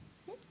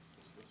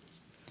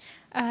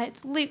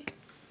It's Luke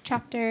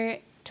chapter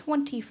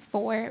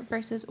 24,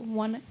 verses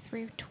 1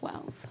 through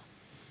 12.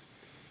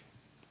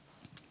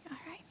 All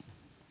right.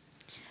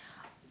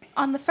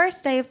 On the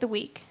first day of the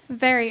week,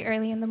 very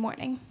early in the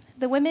morning,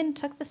 the women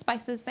took the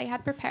spices they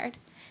had prepared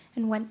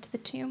and went to the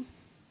tomb.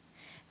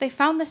 They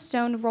found the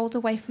stone rolled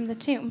away from the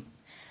tomb,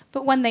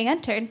 but when they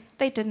entered,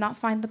 they did not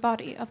find the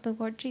body of the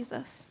Lord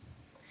Jesus.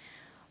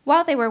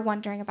 While they were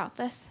wondering about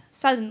this,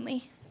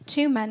 suddenly,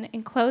 two men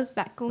in clothes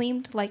that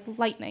gleamed like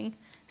lightning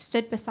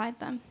stood beside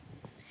them.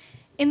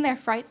 In their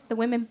fright, the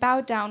women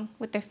bowed down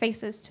with their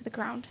faces to the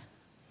ground.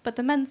 But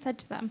the men said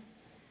to them,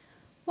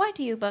 "Why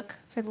do you look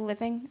for the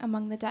living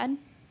among the dead?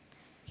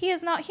 He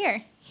is not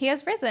here. He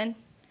has risen.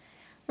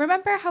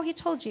 Remember how he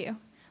told you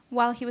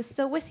while he was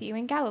still with you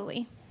in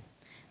Galilee.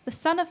 The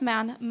Son of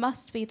Man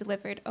must be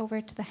delivered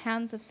over to the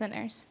hands of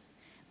sinners,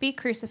 be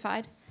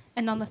crucified,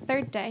 and on the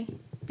third day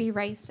be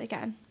raised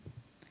again."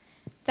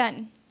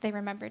 Then they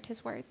remembered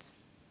his words.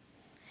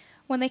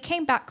 When they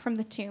came back from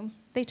the tomb,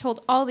 they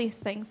told all these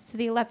things to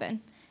the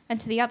 11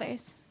 and to the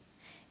others.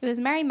 It was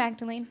Mary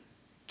Magdalene,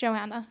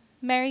 Joanna,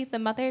 Mary the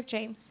mother of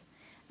James,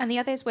 and the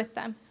others with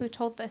them who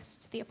told this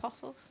to the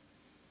apostles.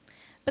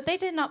 But they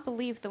did not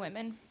believe the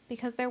women,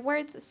 because their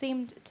words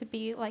seemed to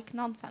be like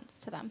nonsense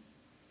to them.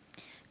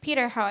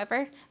 Peter,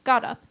 however,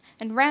 got up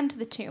and ran to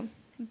the tomb.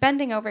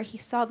 Bending over, he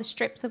saw the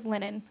strips of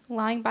linen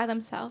lying by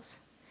themselves,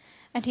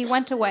 and he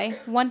went away,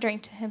 wondering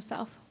to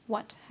himself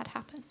what had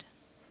happened.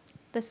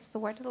 This is the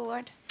word of the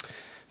Lord.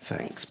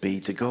 Thanks be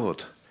to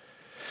God.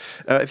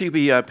 If you could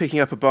be picking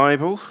up a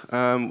Bible,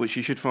 which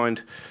you should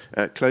find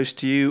close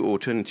to you, or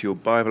turning to your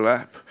Bible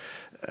app,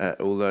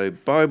 although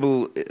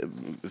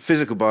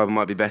physical Bible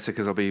might be better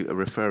because I'll be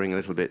referring a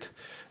little bit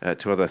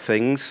to other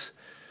things.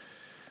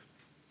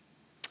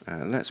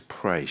 Let's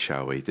pray,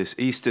 shall we, this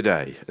Easter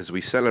day as we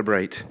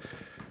celebrate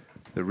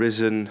the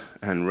risen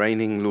and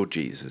reigning Lord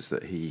Jesus,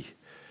 that he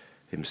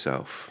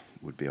himself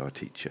would be our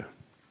teacher.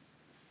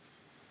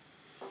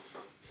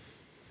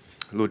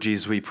 Lord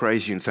Jesus, we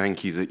praise you and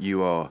thank you that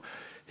you are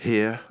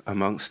here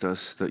amongst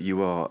us, that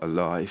you are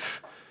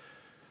alive,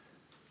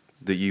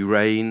 that you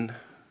reign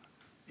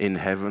in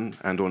heaven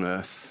and on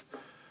earth,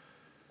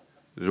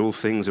 that all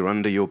things are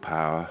under your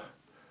power.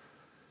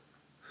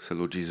 So,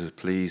 Lord Jesus,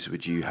 please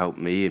would you help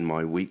me in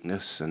my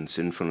weakness and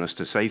sinfulness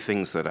to say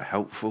things that are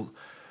helpful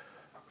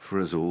for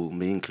us all,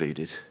 me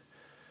included.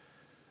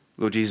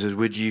 Lord Jesus,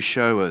 would you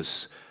show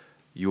us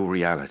your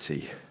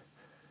reality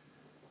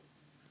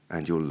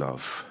and your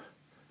love,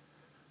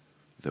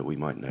 that we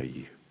might know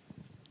you.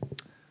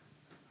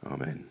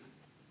 Amen.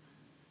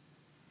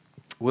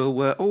 Well,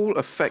 we're all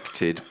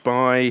affected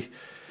by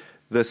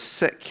the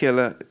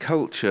secular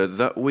culture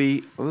that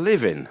we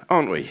live in,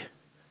 aren't we?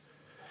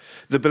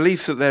 The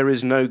belief that there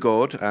is no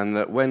God and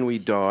that when we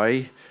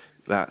die,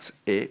 that's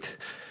it,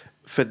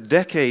 for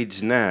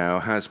decades now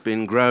has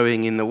been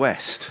growing in the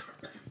West.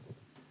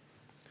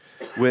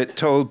 We're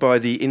told by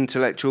the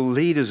intellectual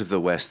leaders of the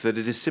West that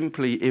it is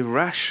simply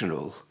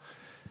irrational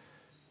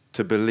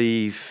to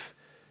believe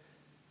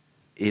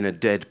in a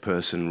dead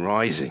person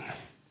rising,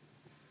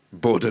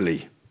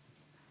 bodily,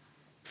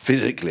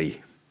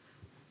 physically.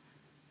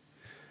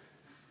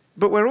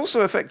 But we're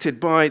also affected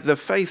by the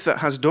faith that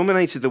has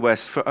dominated the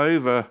West for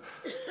over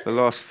the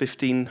last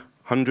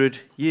 1,500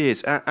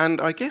 years.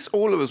 And I guess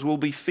all of us will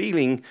be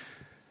feeling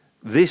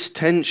this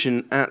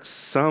tension at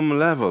some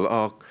level.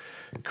 Our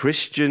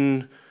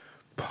Christian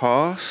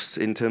past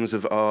in terms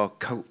of our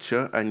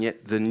culture, and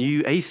yet the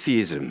new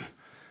atheism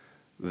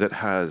that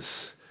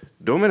has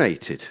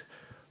dominated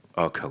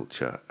our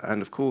culture.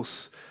 And of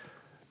course,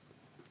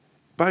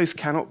 both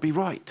cannot be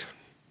right.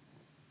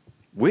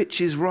 Which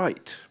is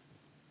right?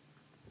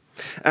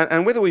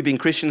 And whether we've been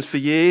Christians for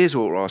years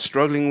or are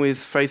struggling with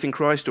faith in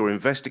Christ or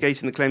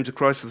investigating the claims of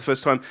Christ for the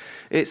first time,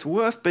 it's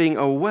worth being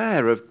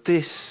aware of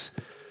this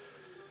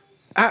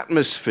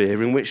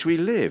atmosphere in which we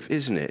live,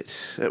 isn't it?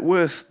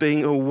 Worth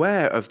being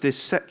aware of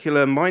this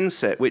secular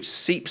mindset which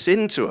seeps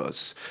into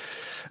us.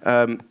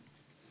 A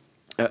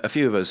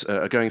few of us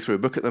are going through a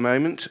book at the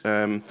moment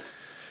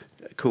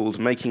called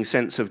Making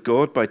Sense of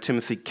God by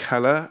Timothy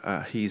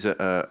Keller. He's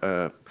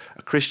a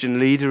Christian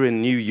leader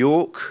in New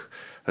York,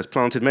 has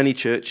planted many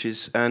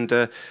churches,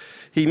 and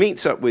he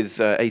meets up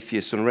with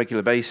atheists on a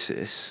regular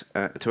basis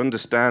to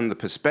understand the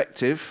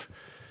perspective.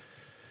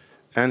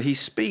 And he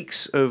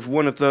speaks of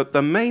one of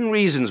the main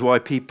reasons why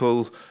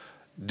people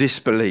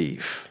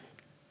disbelieve,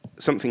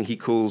 something he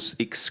calls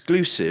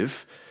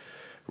exclusive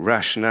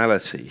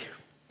rationality.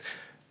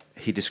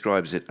 He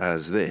describes it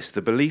as this: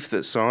 the belief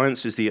that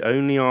science is the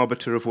only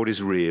arbiter of what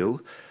is real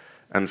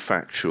and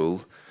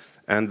factual,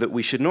 and that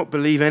we should not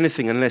believe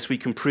anything unless we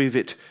can prove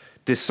it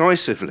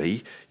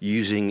decisively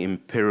using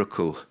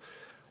empirical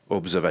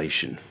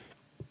observation.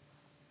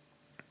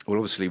 Well,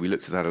 obviously, we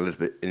looked at that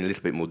in a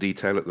little bit more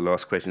detail at the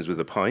last Questions with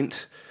a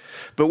Pint.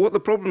 But what the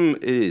problem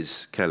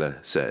is, Keller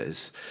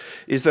says,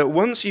 is that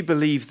once you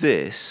believe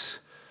this,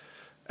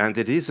 and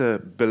it is a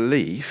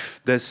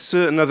belief, there's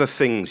certain other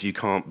things you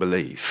can't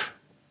believe,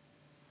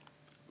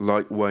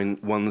 like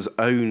one's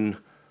own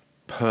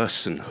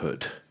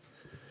personhood.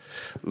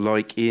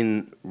 like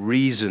in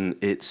reason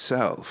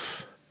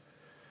itself.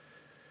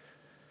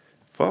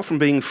 Far from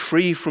being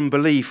free from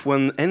belief,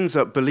 one ends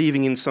up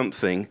believing in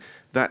something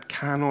that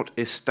cannot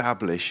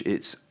establish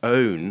its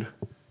own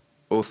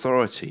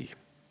authority.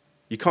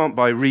 You can't,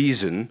 by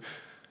reason,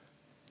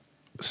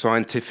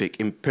 scientific,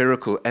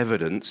 empirical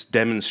evidence,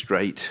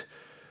 demonstrate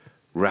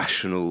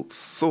rational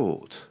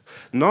thought.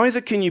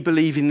 Neither can you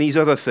believe in these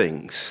other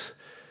things.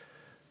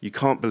 You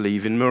can't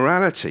believe in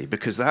morality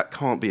because that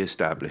can't be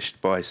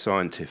established by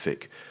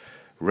scientific,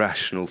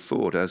 rational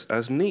thought,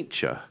 as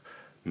Nietzsche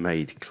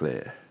made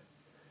clear.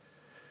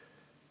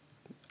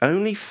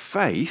 Only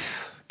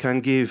faith can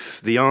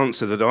give the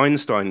answer that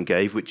Einstein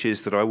gave, which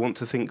is that I want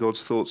to think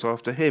God's thoughts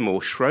after him.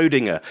 Or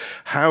Schrödinger,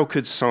 how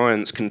could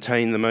science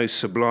contain the most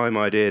sublime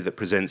idea that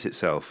presents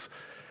itself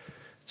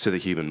to the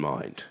human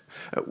mind?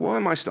 Why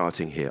am I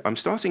starting here? I'm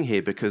starting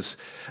here because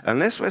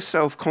unless we're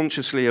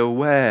self-consciously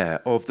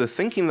aware of the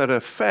thinking that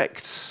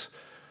affects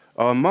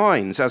our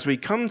minds as we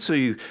come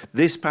to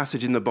this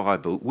passage in the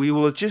Bible, we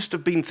will just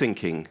have been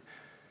thinking,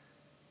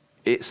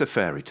 it's a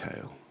fairy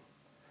tale.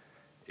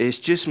 It's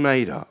just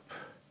made up.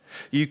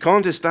 You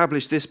can't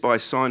establish this by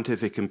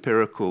scientific,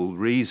 empirical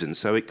reason,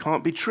 so it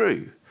can't be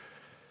true.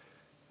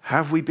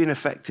 Have we been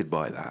affected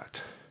by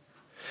that?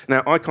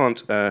 Now, I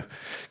can't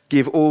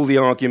give all the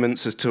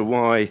arguments as to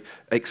why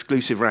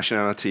exclusive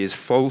rationality is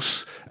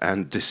false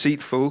and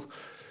deceitful,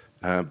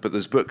 but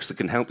there's books that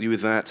can help you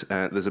with that.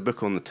 There's a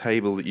book on the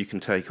table that you can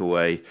take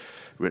away,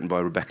 written by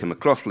Rebecca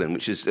McLaughlin,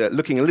 which is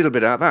looking a little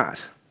bit at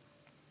that.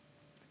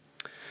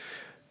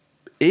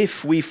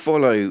 If we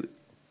follow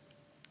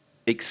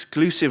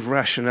exclusive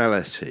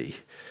rationality,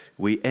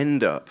 we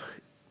end up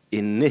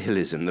in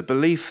nihilism, the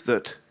belief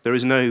that there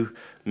is no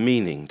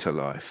meaning to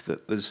life,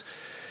 that there's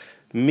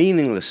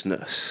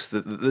meaninglessness,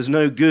 that there's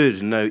no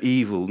good, no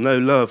evil, no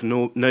love,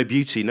 no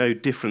beauty, no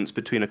difference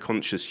between a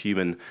conscious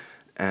human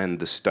and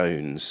the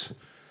stones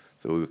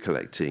that we were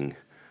collecting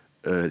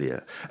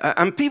earlier.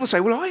 And people say,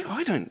 well,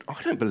 I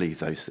don't believe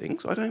those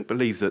things. I don't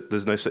believe that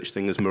there's no such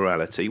thing as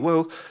morality.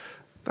 Well,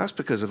 that's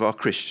because of our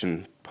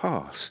Christian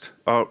past,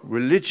 our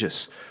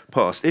religious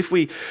past. If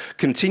we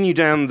continue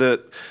down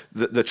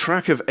the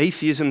track of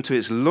atheism to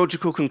its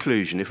logical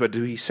conclusion, if we're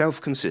to be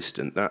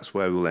self-consistent, that's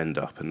where we'll end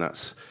up, and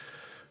that's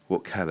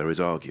what Keller is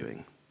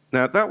arguing.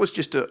 Now, that was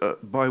just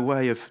by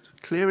way of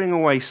clearing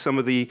away some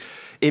of the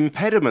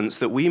impediments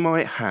that we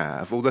might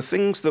have, or the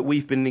things that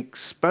we've been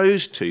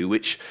exposed to,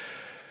 which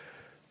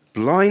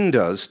blind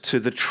us to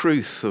the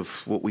truth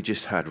of what we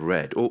just had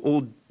read,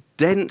 or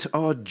dent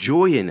our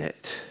joy in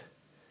it.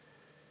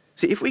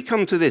 See, if we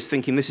come to this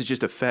thinking this is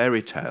just a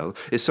fairy tale,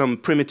 it's some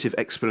primitive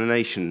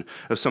explanation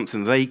of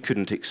something they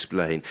couldn't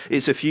explain,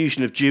 it's a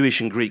fusion of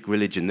Jewish and Greek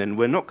religion, then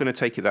we're not going to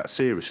take it that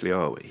seriously,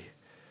 are we?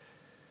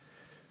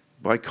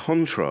 By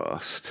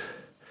contrast,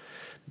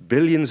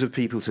 billions of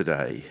people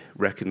today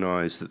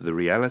recognize that the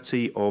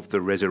reality of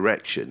the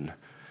resurrection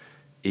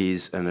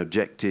is an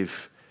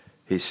objective,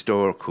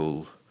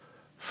 historical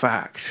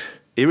fact.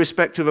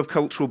 Irrespective of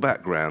cultural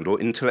background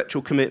or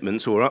intellectual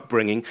commitments or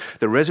upbringing,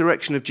 the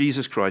resurrection of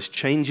Jesus Christ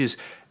changes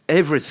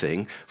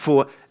everything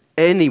for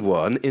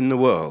anyone in the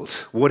world,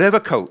 whatever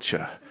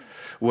culture,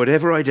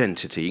 whatever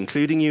identity,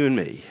 including you and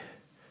me.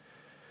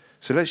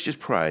 So let's just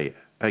pray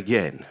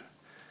again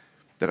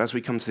that as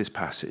we come to this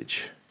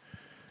passage,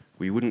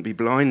 we wouldn't be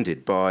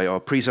blinded by our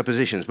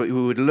presuppositions, but we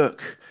would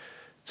look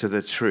to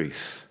the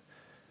truth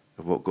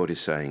of what God is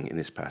saying in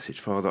this passage.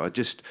 Father, I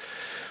just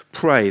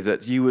pray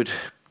that you would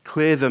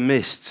clear the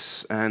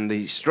mists and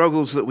the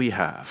struggles that we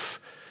have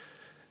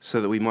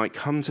so that we might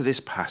come to this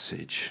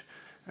passage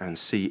and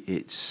see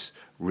its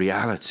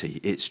reality,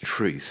 its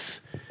truth,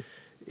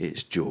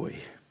 its joy.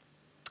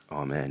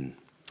 Amen.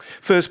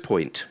 First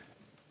point,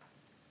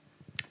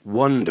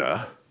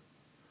 wonder.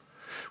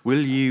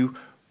 Will you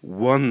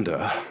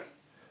wonder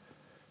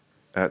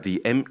at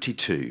the empty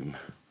tomb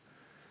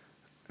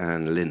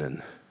and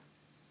linen?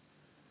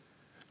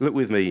 Look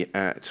with me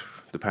at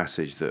the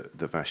passage that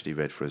Vashti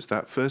read for us.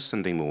 That first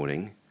Sunday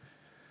morning,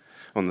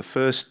 on the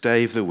first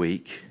day of the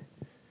week,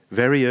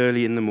 very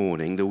early in the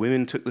morning, the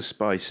women took the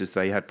spices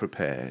they had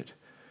prepared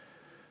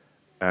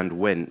and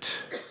went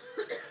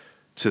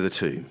to the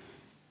tomb.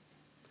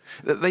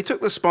 They took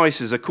the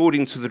spices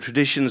according to the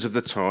traditions of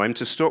the time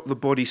to stop the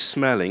body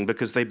smelling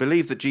because they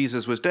believed that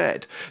Jesus was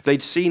dead.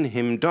 They'd seen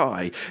him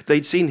die.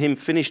 They'd seen him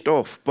finished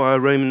off by a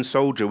Roman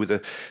soldier with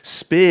a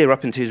spear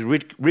up into his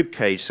rib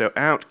cage, so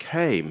out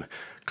came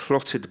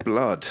clotted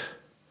blood,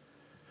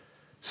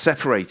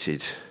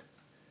 separated.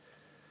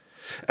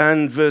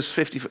 And verse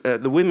 50,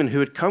 the women who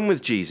had come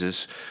with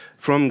Jesus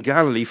from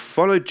Galilee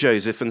followed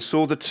Joseph and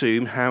saw the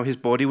tomb, how his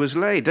body was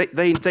laid.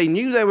 They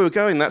knew they were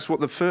going. That's what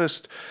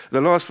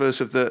the last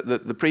verse of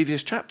the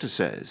previous chapter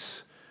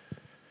says.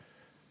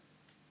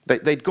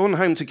 They'd gone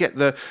home to get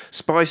the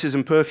spices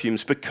and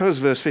perfumes because,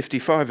 verse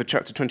 55 of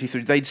chapter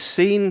 23, they'd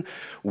seen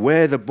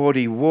where the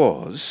body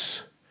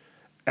was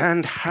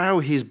and how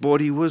his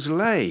body was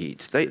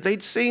laid.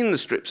 They'd seen the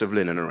strips of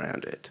linen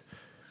around it.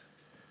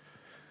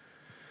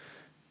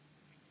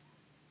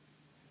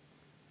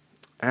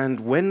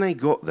 And when they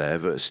got there,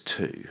 verse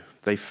 2,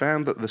 they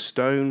found that the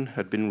stone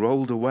had been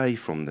rolled away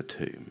from the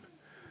tomb.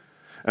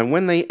 And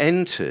when they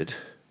entered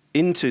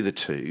into the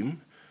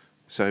tomb,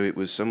 so it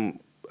was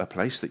a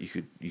place that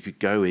you could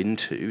go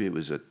into. It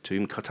was a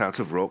tomb cut out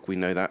of rock. We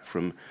know that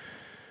from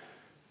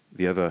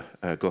the other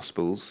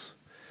Gospels.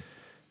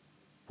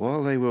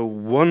 While they were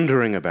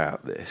wondering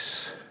about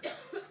this,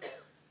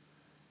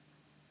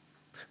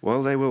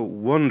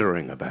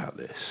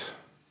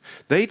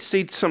 they'd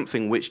seen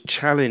something which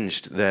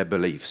challenged their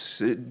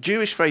beliefs.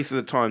 Jewish faith at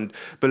the time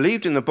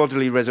believed in the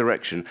bodily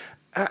resurrection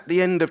at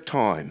the end of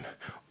time,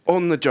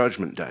 on the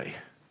judgment day.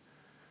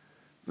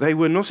 They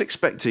were not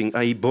expecting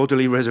a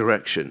bodily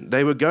resurrection.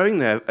 They were going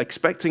there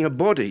expecting a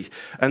body,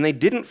 and they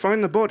didn't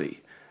find the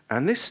body.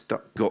 And this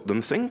got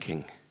them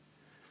thinking.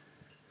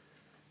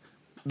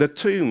 The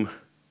tomb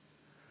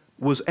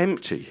was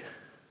empty.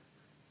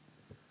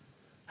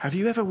 Have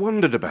you ever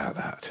wondered about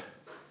that?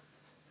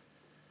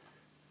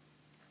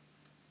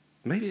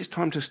 Maybe it's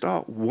time to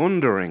start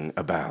wondering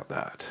about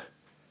that.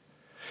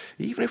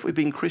 Even if we've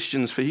been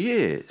Christians for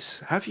years,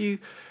 have you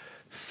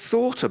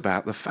thought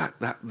about the fact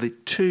that the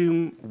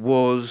tomb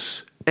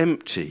was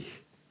empty?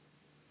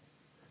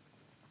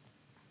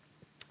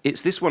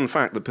 It's this one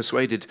fact that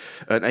persuaded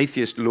an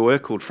atheist lawyer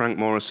called Frank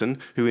Morrison,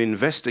 who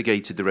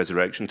investigated the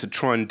resurrection to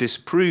try and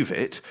disprove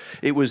it.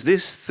 It was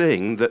this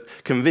thing that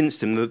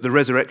convinced him that the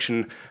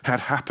resurrection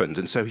had happened,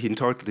 and so he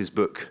entitled his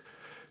book,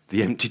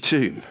 The Empty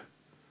Tomb.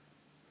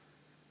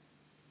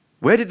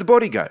 Where did the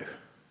body go?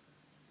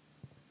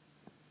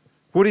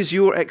 What is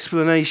your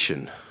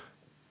explanation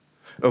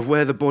of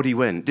where the body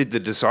went? Did the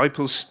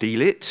disciples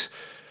steal it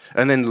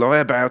and then lie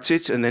about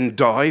it and then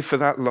die for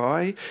that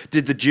lie?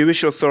 Did the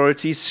Jewish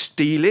authorities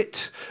steal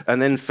it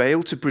and then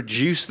fail to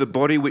produce the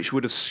body which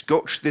would have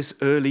scotched this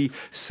early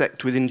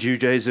sect within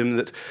Judaism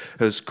that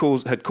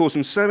had caused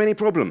them so many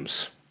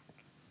problems?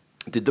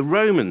 Did the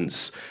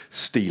Romans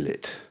steal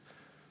it?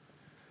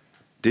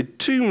 Did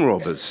tomb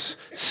robbers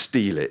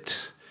steal it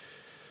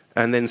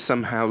and then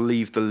somehow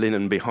leave the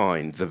linen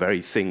behind, the very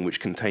thing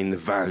which contained the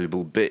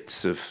valuable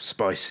bits of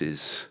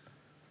spices?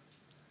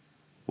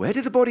 Where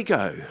did the body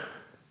go?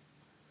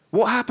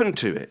 What happened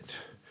to it?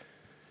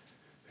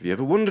 Have you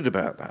ever wondered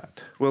about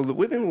that? Well, the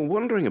women were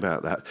wondering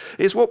about that.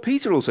 It's what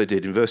Peter also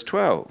did in verse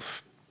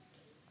 12.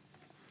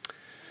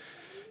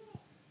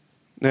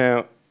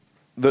 Now,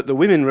 the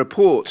women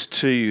report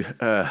to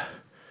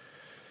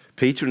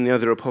Peter and the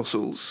other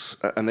apostles,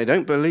 and they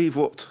don't believe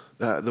what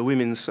the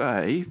women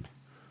say.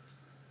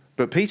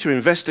 But Peter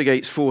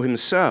investigates for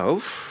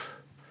himself,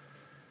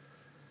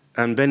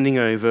 and bending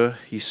over,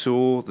 he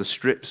saw the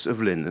strips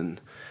of linen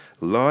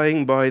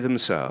lying by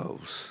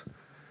themselves,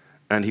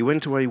 and he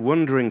went away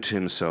wondering to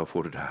himself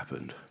what had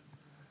happened.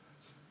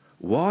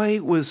 Why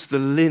was the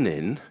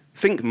linen,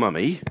 think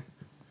mummy,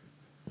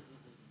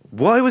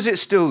 why was it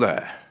still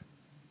there?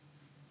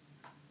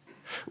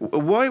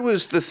 Why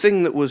was the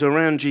thing that was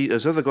around Jesus,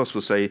 as other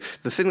Gospels say,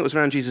 the thing that was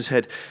around Jesus'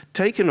 head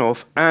taken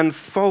off and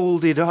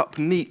folded up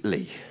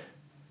neatly?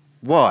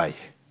 Why?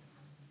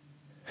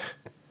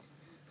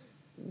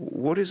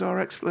 What is our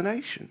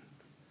explanation?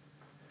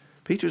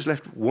 Peter is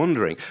left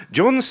wondering.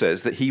 John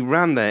says that he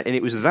ran there, and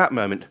it was that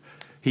moment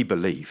he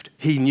believed.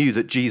 He knew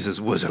that Jesus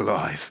was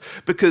alive,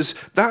 because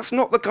that's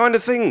not the kind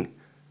of thing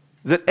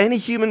that any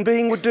human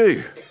being would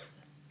do.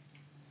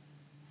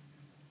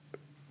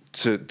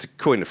 To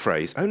coin a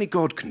phrase, only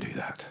God can do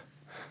that.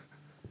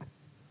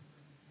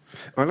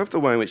 I love the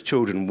way in which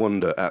children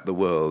wonder at the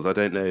world. I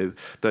don't know,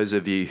 those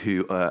of you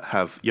who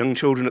have young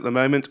children at the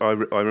moment, I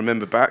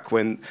remember back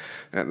when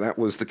that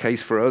was the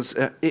case for us.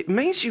 It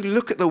makes you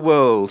look at the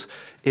world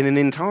in an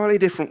entirely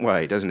different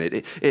way, doesn't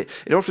it?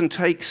 It often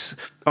takes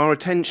our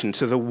attention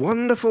to the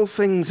wonderful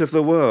things of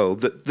the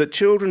world that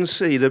children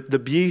see, the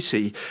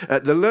beauty,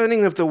 the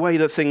learning of the way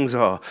that things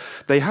are.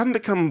 They haven't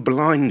become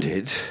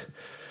blinded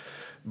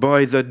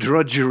by the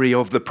drudgery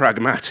of the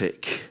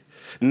pragmatic,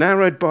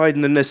 narrowed by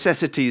the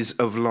necessities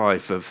of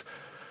life, of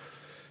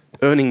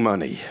earning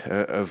money,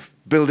 of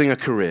building a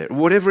career,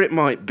 whatever it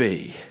might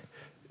be.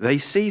 They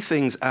see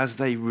things as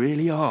they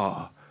really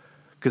are,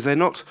 because they're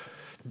not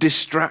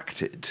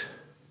distracted.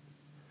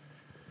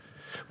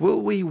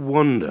 Will we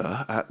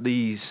wonder at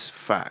these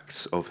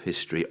facts of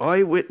history,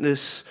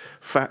 eyewitness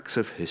facts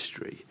of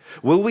history?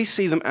 Will we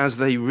see them as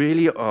they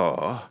really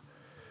are,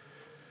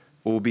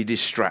 or be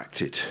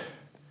distracted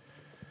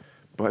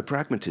by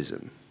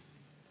pragmatism?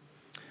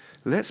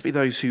 Let's be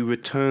those who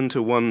return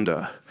to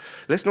wonder.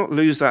 Let's not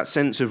lose that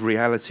sense of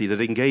reality that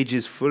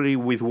engages fully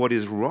with what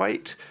is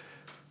right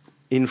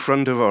in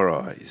front of our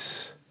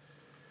eyes.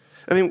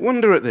 I mean,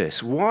 wonder at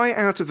this. Why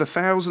out of the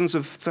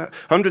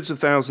hundreds of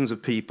thousands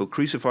of people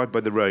crucified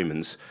by the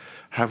Romans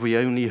have we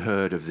only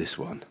heard of this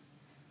one?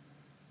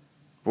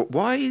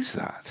 Why is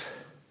that?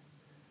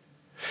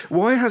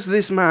 Why has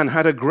this man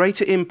had a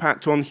greater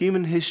impact on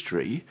human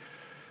history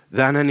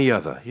than any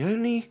other? He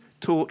only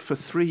taught for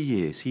 3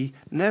 years. He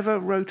never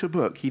wrote a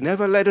book. He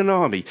never led an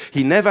army.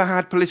 He never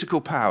had political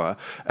power.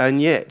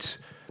 And yet,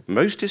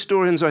 most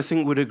historians, I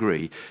think, would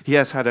agree, he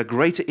has had a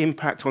greater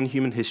impact on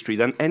human history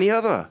than any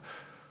other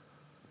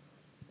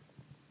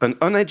an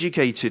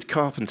uneducated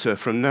carpenter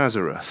from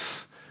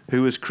Nazareth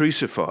who was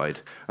crucified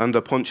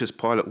under Pontius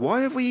Pilate.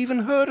 Why have we even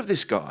heard of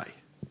this guy?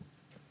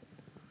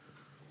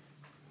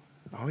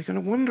 Are we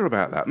going to wonder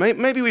about that?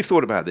 Maybe we've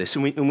thought about this,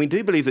 and we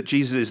do believe that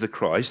Jesus is the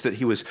Christ, that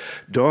he was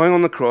dying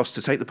on the cross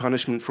to take the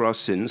punishment for our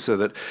sins so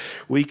that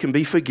we can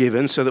be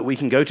forgiven, so that we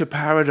can go to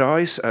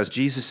paradise, as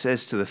Jesus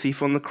says to the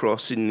thief on the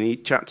cross in the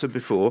chapter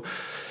before.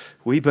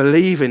 We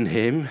believe in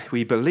him.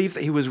 We believe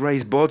that he was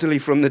raised bodily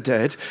from the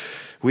dead.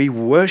 We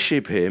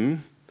worship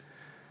him.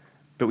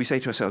 But we say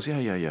to ourselves,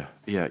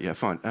 yeah,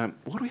 fine.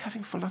 What are we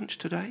having for lunch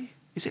today?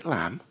 Is it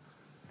lamb?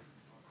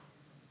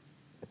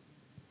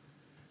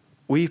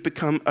 We've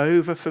become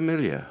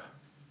over-familiar.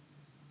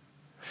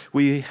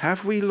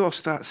 Have we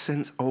lost that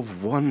sense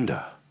of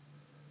wonder?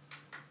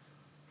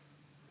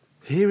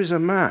 Here is a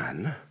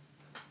man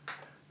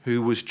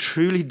who was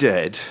truly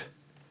dead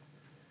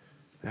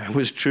and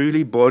was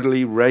truly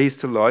bodily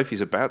raised to life.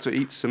 He's about to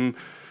eat some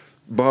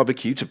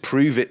barbecue to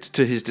prove it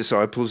to his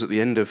disciples at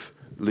the end of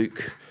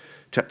Luke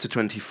chapter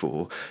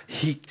 24.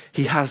 He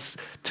has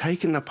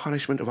taken the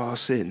punishment of our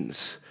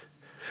sins.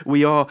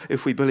 We are,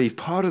 if we believe,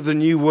 part of the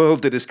new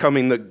world that is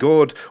coming, that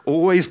God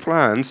always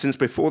planned since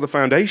before the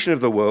foundation of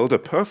the world, a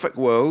perfect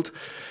world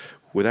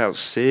without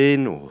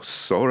sin or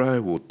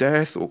sorrow or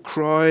death or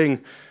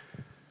crying.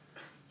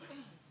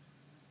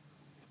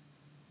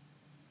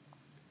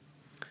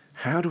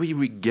 How do we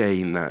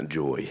regain that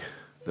joy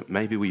that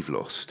maybe we've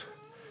lost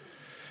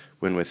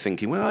when we're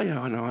thinking, well, yeah,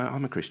 I know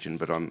I'm a Christian,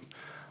 but I'm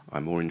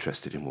more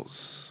interested in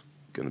what's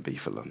going to be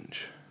for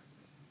lunch?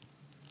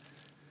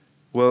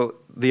 Well,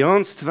 the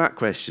answer to that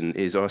question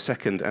is our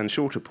second and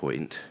shorter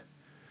point,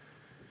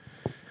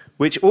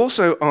 which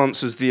also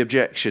answers the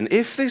objection,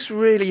 if this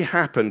really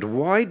happened,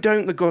 why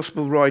don't the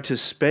gospel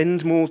writers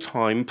spend more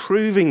time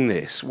proving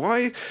this?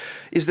 Why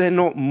is there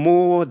not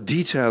more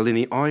detail in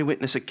the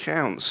eyewitness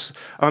accounts?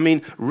 I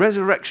mean,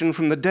 resurrection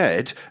from the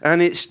dead, and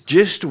it's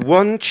just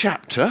one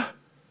chapter?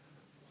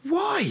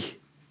 Why?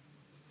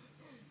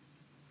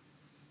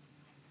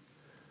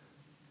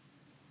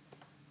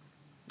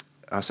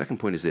 Our second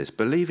point is this: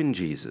 believe in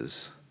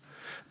Jesus,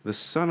 the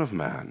Son of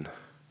Man,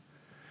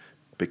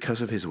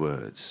 because of his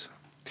words.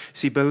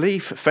 See,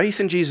 faith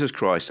in Jesus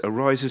Christ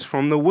arises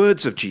from the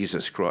words of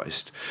Jesus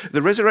Christ.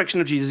 The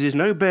resurrection of Jesus is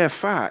no bare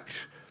fact,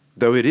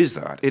 though it is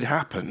that. It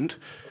happened.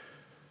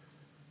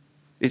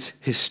 It's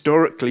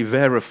historically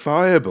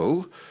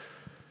verifiable.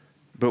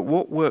 But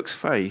what works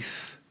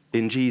faith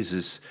in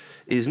Jesus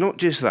is not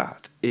just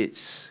that,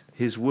 it's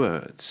his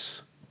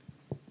words.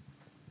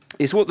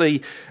 It's what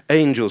the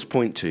angels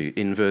point to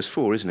in verse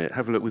 4, isn't it?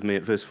 Have a look with me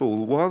at verse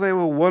 4. While they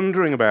were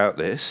wondering about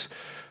this,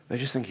 they're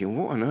just thinking,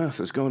 what on earth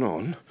has gone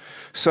on?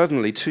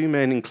 Suddenly, two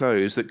men in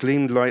clothes that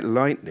gleamed like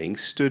lightning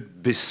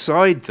stood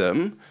beside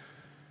them,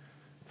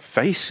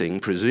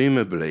 facing,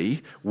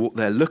 presumably, what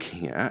they're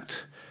looking at.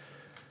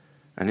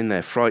 And in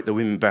their fright, the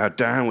women bowed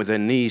down with their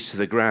knees to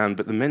the ground.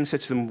 But the men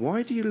said to them,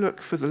 why do you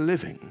look for the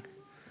living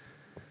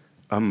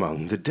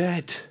among the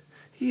dead?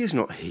 He is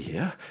not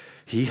here.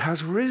 He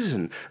has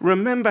risen.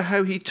 Remember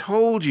how he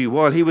told you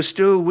while he was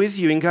still with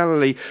you in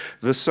Galilee,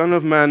 the Son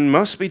of Man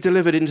must be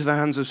delivered into the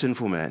hands of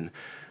sinful men,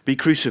 be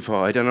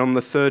crucified, and on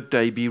the third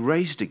day be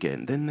raised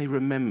again. Then they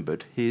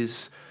remembered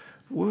his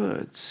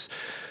words.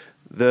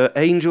 The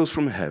angels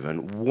from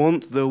heaven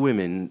want the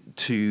women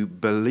to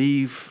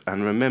believe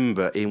and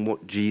remember in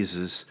what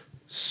Jesus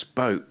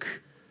spoke.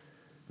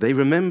 They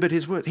remembered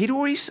his word. He'd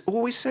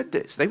always said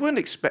this. They weren't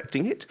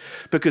expecting it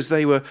because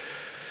they were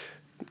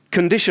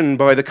conditioned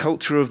by the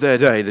culture of their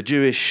day, the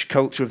Jewish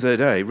culture of their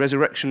day.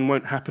 Resurrection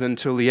won't happen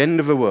until the end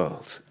of the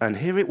world. And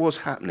here it was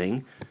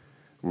happening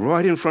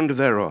right in front of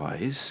their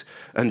eyes.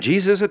 And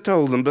Jesus had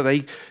told them, but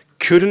they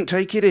couldn't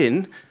take it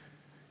in,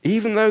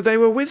 even though they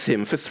were with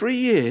him for 3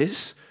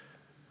 years.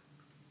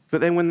 But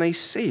then when they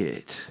see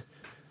it,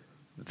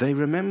 they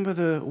remember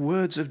the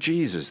words of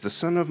Jesus, the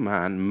Son of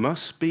Man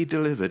must be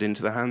delivered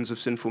into the hands of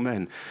sinful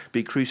men,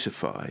 be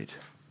crucified,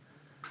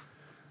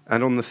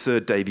 and on the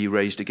third day be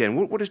raised again.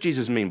 What does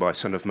Jesus mean by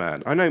Son of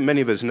Man? I know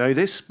many of us know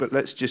this, but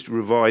let's just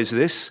revise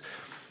this.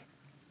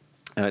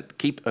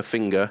 Keep a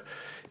finger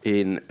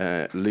in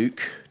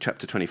Luke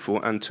chapter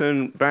 24 and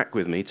turn back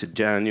with me to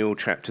Daniel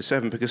chapter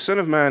 7, because Son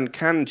of Man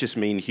can just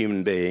mean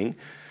human being,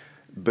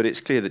 but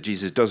it's clear that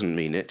Jesus doesn't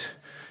mean it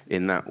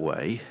in that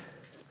way.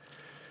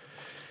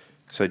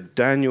 So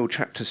Daniel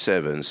chapter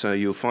 7, so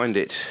you'll find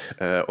it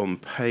on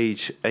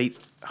page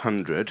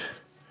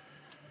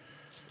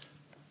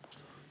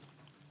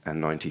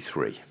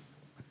 893.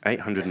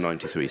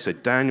 893. So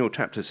Daniel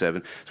chapter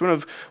 7. It's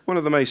one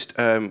of the most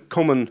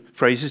common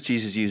phrases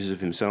Jesus uses of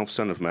himself,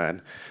 Son of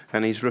Man,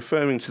 and he's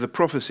referring to the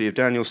prophecy of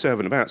Daniel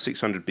 7, about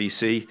 600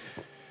 BC.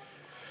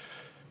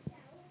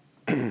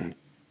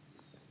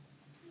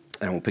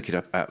 And we'll pick it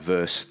up at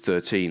verse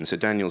 13. So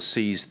Daniel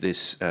sees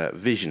this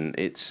vision.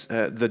 It's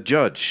the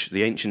judge,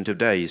 the Ancient of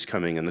Days,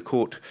 coming, and the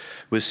court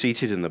was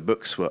seated and the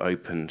books were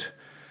opened.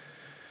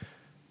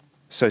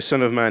 So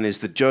Son of Man is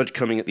the judge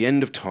coming at the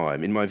end of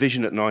time. In my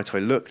vision at night I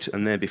looked,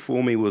 and there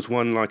before me was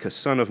one like a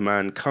son of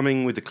man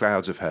coming with the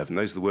clouds of heaven.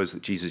 Those are the words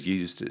that Jesus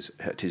used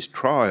at his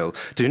trial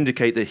to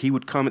indicate that he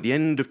would come at the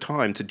end of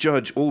time to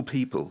judge all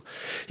people.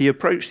 He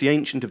approached the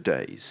Ancient of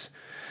Days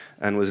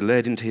and was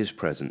led into his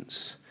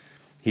presence.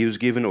 He was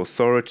given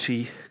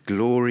authority,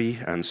 glory,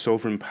 and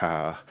sovereign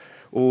power.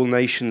 All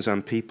nations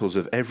and peoples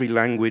of every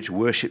language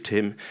worshipped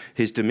him.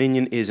 His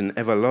dominion is an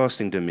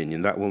everlasting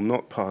dominion that will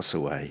not pass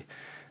away,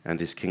 and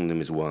his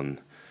kingdom is one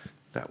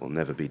that will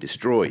never be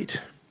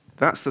destroyed.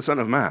 That's the Son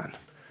of Man,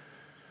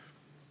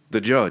 the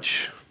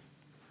judge,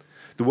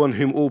 the one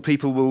whom all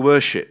people will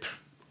worship,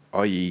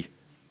 i.e.,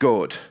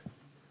 God.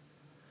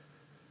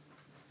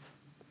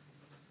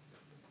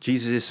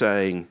 Jesus is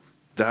saying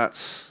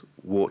that's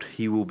what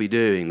he will be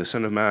doing. The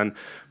Son of Man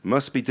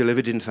must be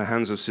delivered into the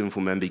hands of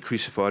sinful men, be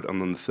crucified,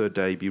 and on the third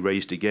day be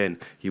raised again.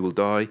 He will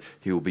die,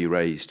 he will be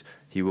raised.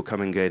 He will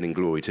come again in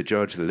glory to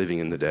judge the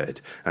living and the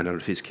dead, and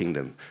of his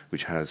kingdom,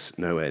 which has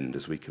no end,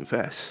 as we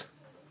confess.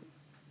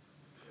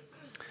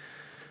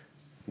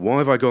 Why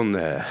have I gone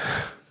there?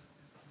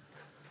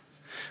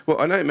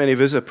 Well, I know many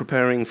of us are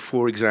preparing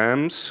for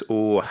exams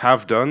or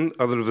have done.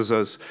 Other of us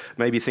are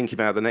maybe thinking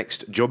about the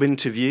next job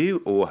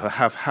interview or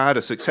have had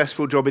a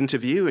successful job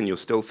interview and you're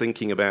still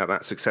thinking about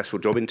that successful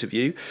job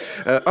interview.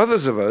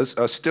 Others of us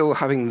are still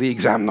having the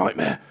exam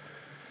nightmare.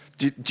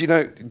 Do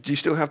you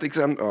still have the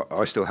exam? Oh,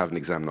 I still have an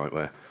exam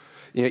nightmare.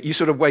 You know, you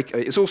sort of wake,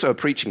 it's also a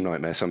preaching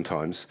nightmare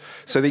sometimes.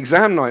 So the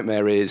exam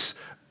nightmare is,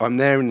 I'm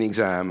there in the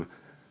exam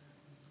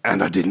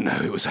and I didn't know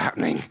it was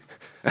happening.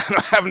 And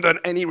I haven't done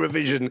any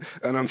revision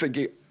and I'm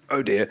thinking,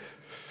 oh dear.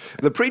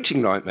 The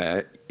preaching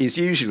nightmare is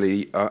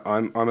usually,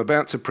 I'm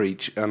about to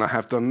preach and I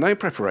have done no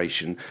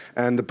preparation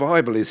and the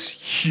Bible is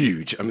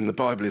huge. I mean, the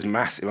Bible is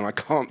massive and I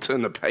can't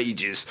turn the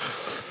pages.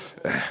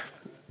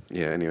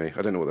 Yeah, anyway,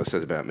 I don't know what that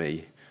says about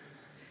me.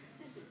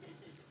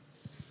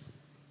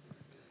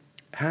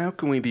 How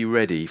can we be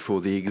ready for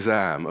the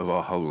exam of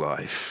our whole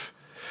life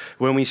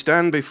when we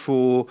stand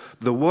before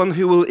the one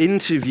who will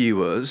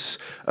interview us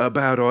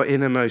about our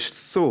innermost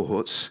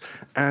thoughts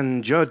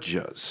and judge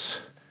us?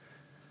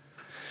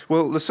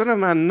 Well, the Son of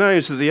Man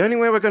knows that the only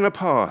way we're going to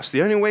pass,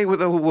 the only way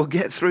we'll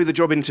get through the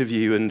job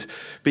interview and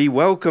be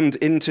welcomed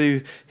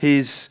into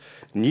his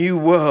new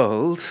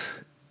world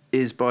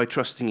is by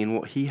trusting in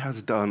what he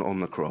has done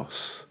on the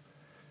cross,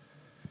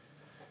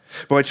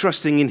 by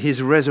trusting in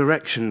his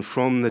resurrection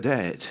from the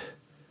dead.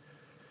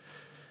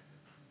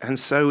 And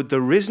so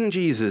the risen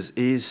Jesus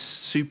is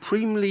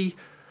supremely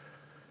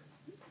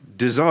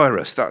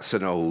desirous. That's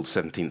an old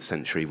 17th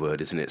century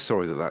word, isn't it?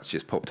 Sorry that that's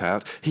just popped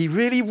out. He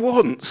really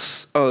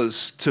wants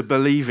us to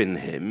believe in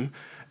him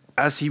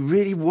as he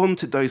really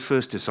wanted those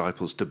first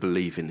disciples to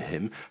believe in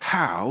him.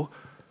 How?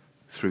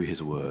 Through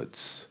his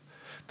words,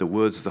 the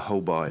words of the whole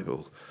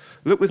Bible.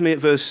 Look with me at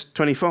verse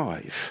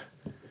 25.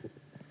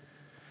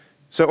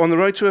 So on the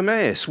road to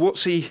Emmaus,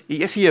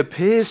 yes, he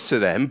appears to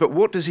them, but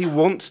what does he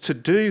want to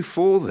do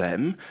for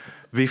them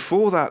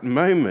before that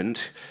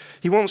moment?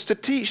 He wants to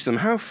teach them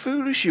how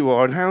foolish you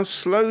are and how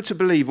slow to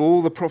believe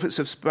all the prophets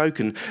have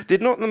spoken. Did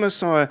not the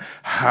Messiah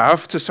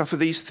have to suffer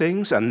these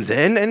things and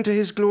then enter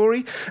his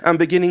glory? And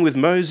beginning with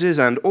Moses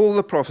and all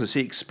the prophets,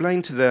 he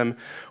explained to them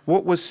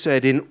what was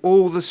said in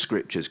all the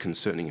scriptures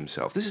concerning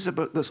himself. This is a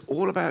book that's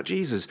all about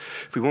Jesus.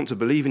 If we want to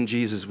believe in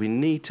Jesus, we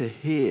need to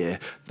hear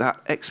that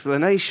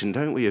explanation,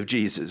 don't we, of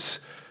Jesus?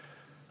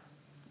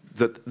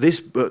 That this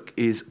book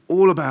is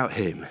all about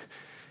him.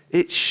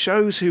 It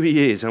shows who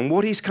he is and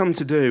what he's come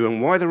to do and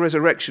why the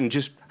resurrection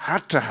just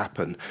had to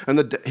happen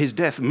and his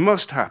death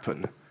must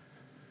happen.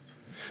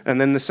 And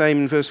then the same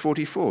in verse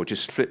 44.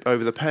 Just flip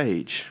over the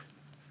page.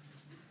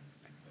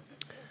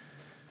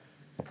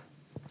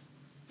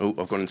 Oh,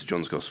 I've gone into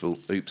John's Gospel.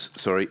 Oops,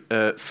 sorry.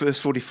 Verse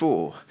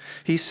 44.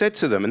 He said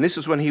to them, and this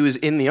was when he was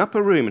in the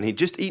upper room and he'd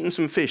just eaten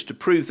some fish to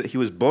prove that he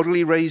was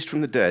bodily raised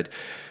from the dead.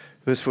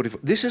 Verse 44,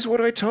 this is what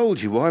I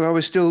told you while I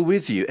was still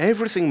with you.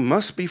 Everything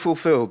must be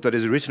fulfilled that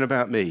is written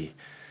about me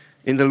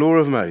in the law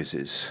of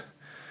Moses,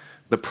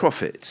 the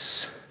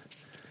prophets,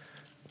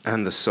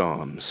 and the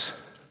Psalms.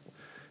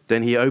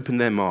 Then he opened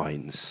their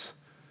minds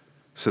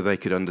so they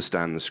could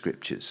understand the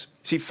scriptures.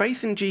 See,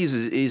 faith in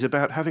Jesus is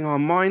about having our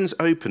minds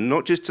open,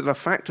 not just to the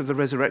fact of the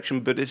resurrection,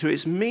 but to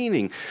its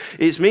meaning.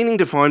 Its meaning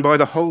defined by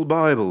the whole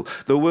Bible,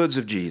 the words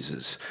of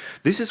Jesus.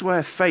 This is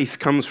where faith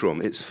comes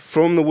from. It's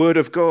from the Word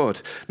of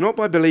God, not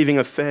by believing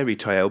a fairy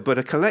tale, but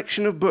a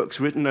collection of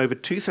books written over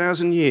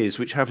 2,000 years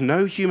which have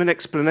no human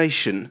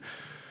explanation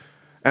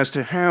as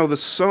to how the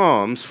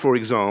Psalms, for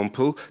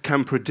example,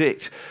 can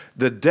predict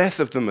the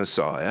death of the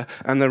Messiah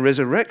and the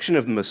resurrection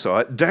of the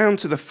Messiah, down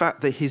to the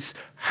fact that his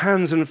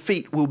hands and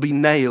feet will be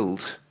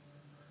nailed,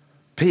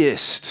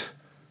 pierced.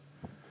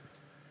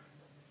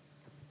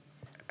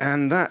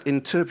 And that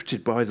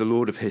interpreted by the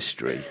Lord of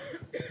history.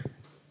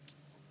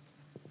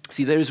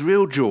 See, there is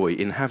real joy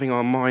in having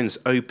our minds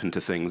open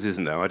to things,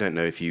 isn't there? I don't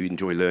know if you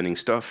enjoy learning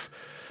stuff.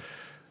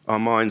 Our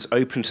minds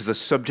open to the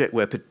subject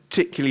we're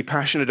particularly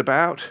passionate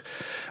about.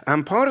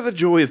 And part of the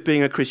joy of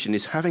being a Christian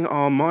is having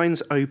our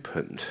minds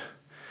opened,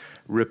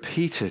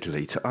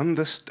 repeatedly to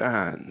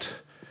understand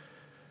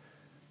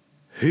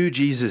who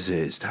Jesus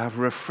is, to have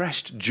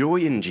refreshed joy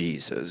in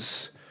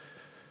Jesus,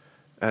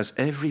 as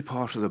every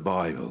part of the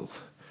Bible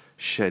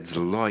sheds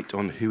light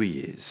on who he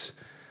is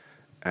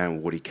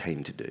and what he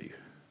came to do.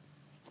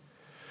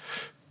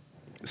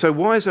 So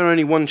why is there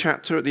only one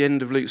chapter at the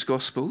end of Luke's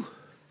Gospel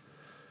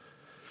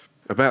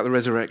about the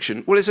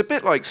resurrection? Well, it's a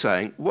bit like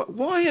saying,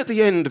 why at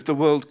the end of the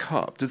World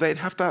Cup do they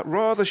have that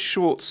rather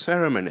short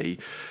ceremony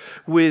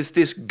with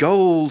this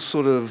gold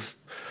sort of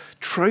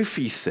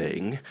trophy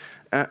thing?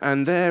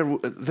 And there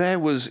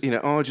was,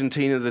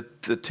 Argentina,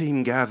 the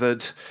team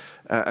gathered,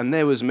 and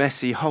there was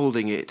Messi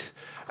holding it.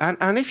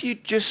 And if you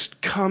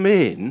just come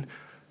in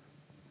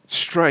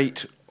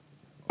straight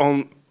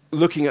on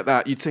looking at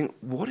that, you'd think,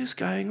 what is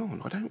going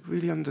on? I don't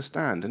really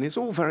understand. And it's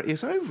over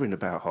in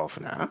about half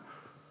an hour.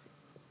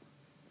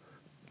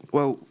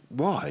 Well,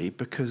 why?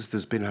 Because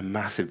there's been a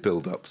massive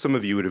build-up. Some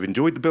of you would have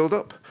enjoyed the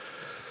build-up.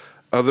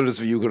 Others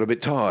of you got a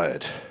bit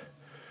tired.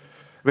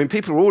 I mean,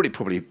 people are already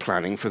probably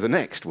planning for the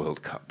next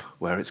World Cup,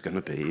 where it's going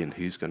to be and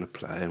who's going to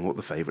play and what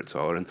the favourites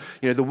are. And,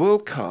 the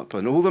World Cup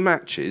and all the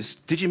matches,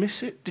 did you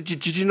miss it?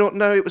 Did you not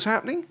know it was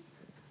happening?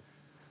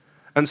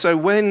 And so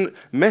when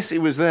Messi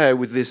was there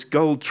with this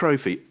gold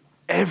trophy,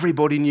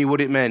 everybody knew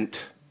what it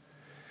meant.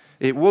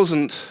 It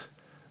wasn't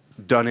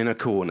done in a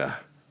corner.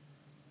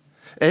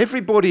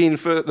 Everybody in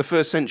the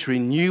first century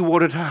knew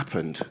what had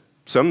happened.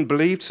 Some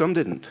believed, some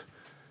didn't.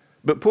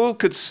 But Paul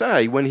could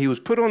say, when he was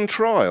put on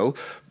trial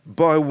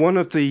by one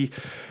of the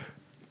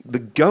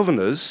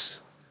governors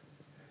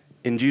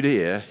in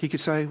Judea, he could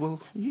say, well,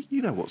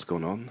 you know what's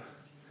gone on.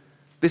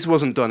 This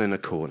wasn't done in a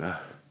corner.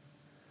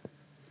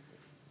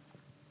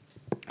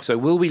 So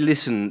will we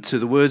listen to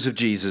the words of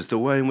Jesus, the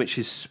way in which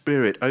his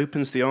Spirit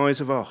opens the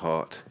eyes of our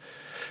heart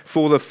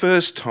for the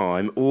first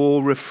time,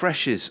 or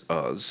refreshes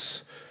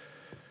us?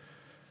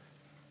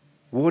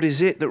 What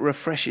is it that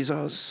refreshes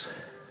us?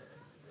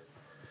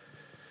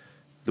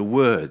 The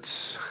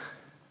words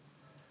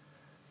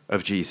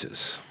of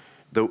Jesus.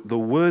 The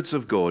words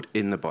of God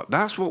in the Bible.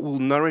 That's what will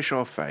nourish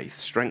our faith,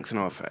 strengthen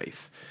our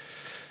faith.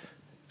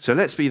 So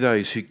let's be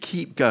those who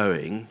keep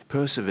going,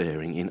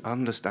 persevering in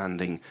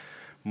understanding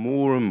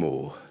more and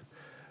more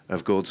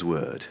of God's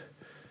word,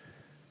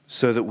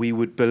 so that we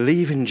would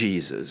believe in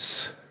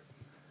Jesus,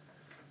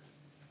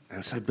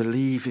 and so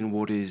believe in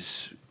what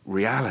is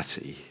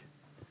reality,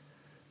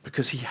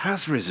 because he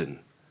has risen.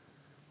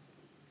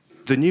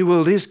 The new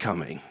world is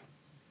coming.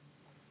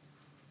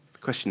 The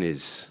question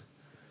is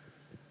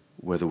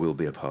whether we'll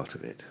be a part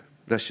of it.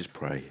 Let's just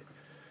pray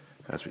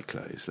as we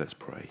close. Let's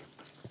pray.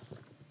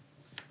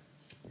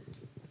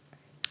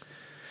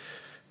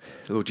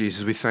 Lord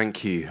Jesus, we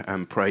thank you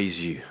and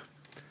praise you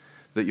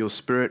that your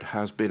Spirit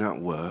has been at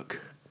work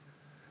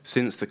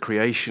since the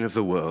creation of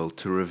the world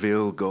to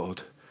reveal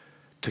God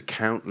to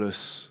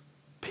countless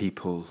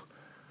people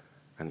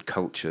and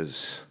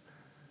cultures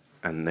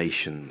and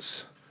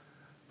nations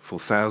for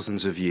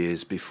thousands of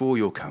years before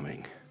your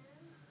coming,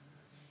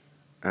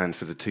 and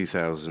for the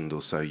 2,000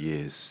 or so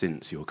years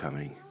since your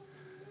coming.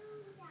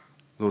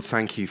 Lord,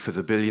 thank you for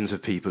the billions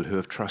of people who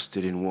have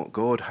trusted in what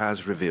God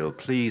has revealed.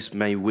 Please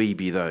may we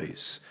be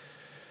those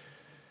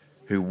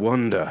who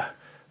wonder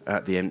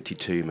at the empty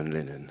tomb and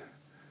linen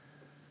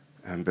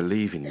and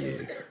believe in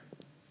you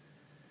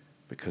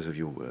because of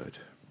your word.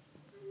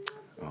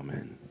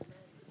 Amen.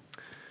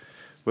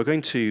 We're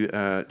going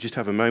to just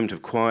have a moment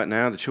of quiet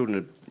now. The children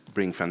are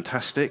being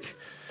fantastic,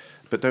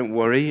 but don't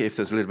worry if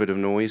there's a little bit of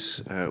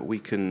noise. We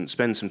can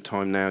spend some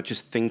time now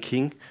just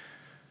thinking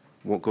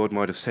what God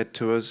might have said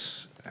to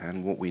us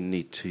and what we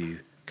need to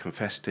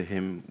confess to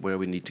him, where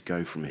we need to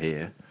go from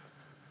here.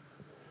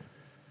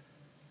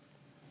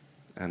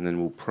 And then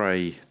we'll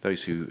pray,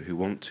 those who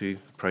want to,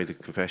 pray the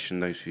confession,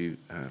 those who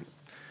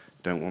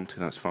don't want to,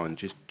 that's fine.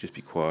 Just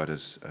be quiet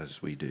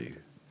as we do.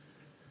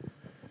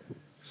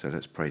 So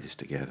let's pray this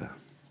together.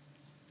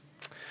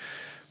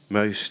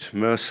 Most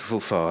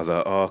merciful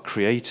Father, our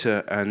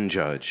Creator and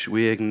Judge,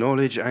 we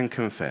acknowledge and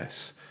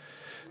confess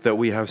that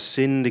we have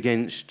sinned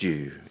against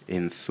you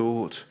in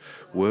thought,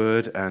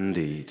 word, and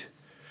deed.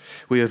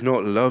 We have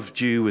not loved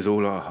you with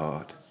all our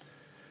heart.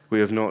 We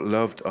have not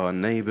loved our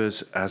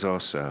neighbours as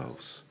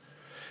ourselves.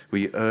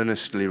 We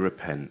earnestly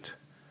repent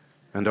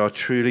and are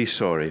truly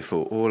sorry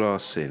for all our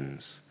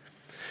sins.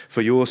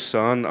 For your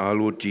Son, our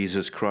Lord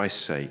Jesus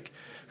Christ's sake,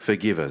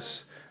 forgive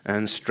us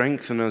and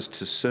strengthen us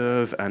to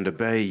serve and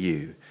obey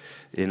you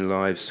in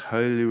lives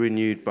wholly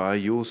renewed by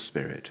your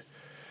Spirit,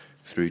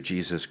 through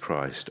Jesus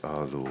Christ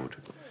our Lord.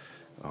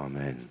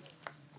 Amen.